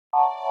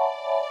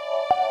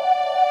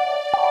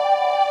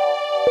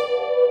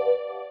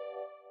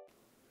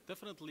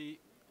Definitely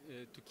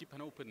to keep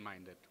an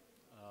open-minded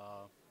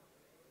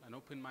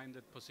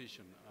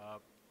position.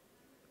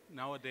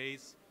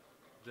 Nowadays,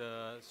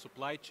 the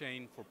supply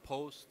chain for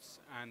posts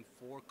and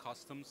for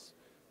customs,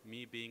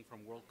 me being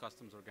from World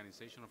Customs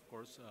Organization, of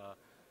course,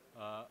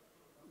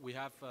 we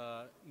have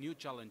new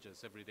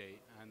challenges every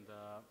day, and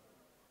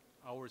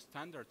our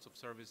standards of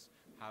service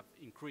have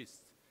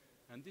increased.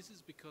 And this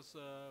is because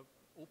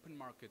open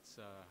markets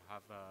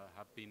have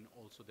been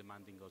also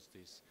demanding us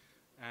this.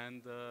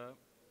 And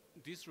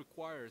this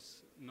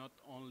requires not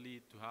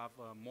only to have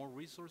more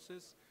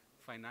resources,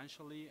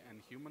 financially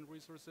and human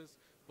resources,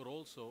 but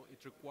also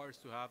it requires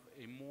to have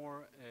a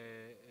more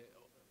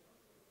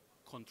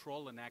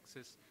control and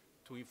access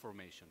to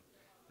information.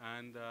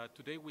 And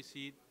today we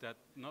see that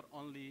not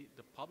only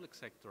the public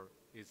sector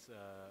is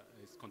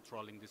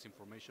controlling this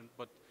information,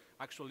 but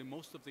actually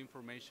most of the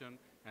information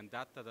and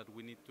data that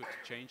we need to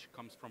exchange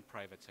comes from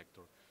private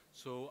sector.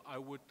 So I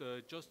would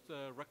just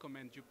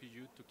recommend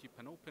UPU to keep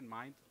an open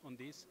mind on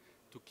this,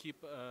 to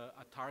keep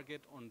a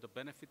target on the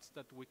benefits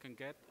that we can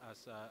get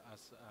as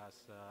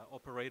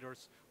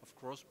operators of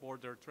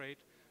cross-border trade,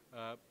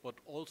 but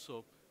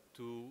also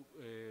to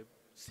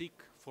seek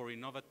for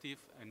innovative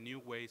and new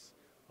ways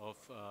of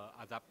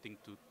adapting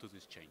to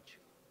this change.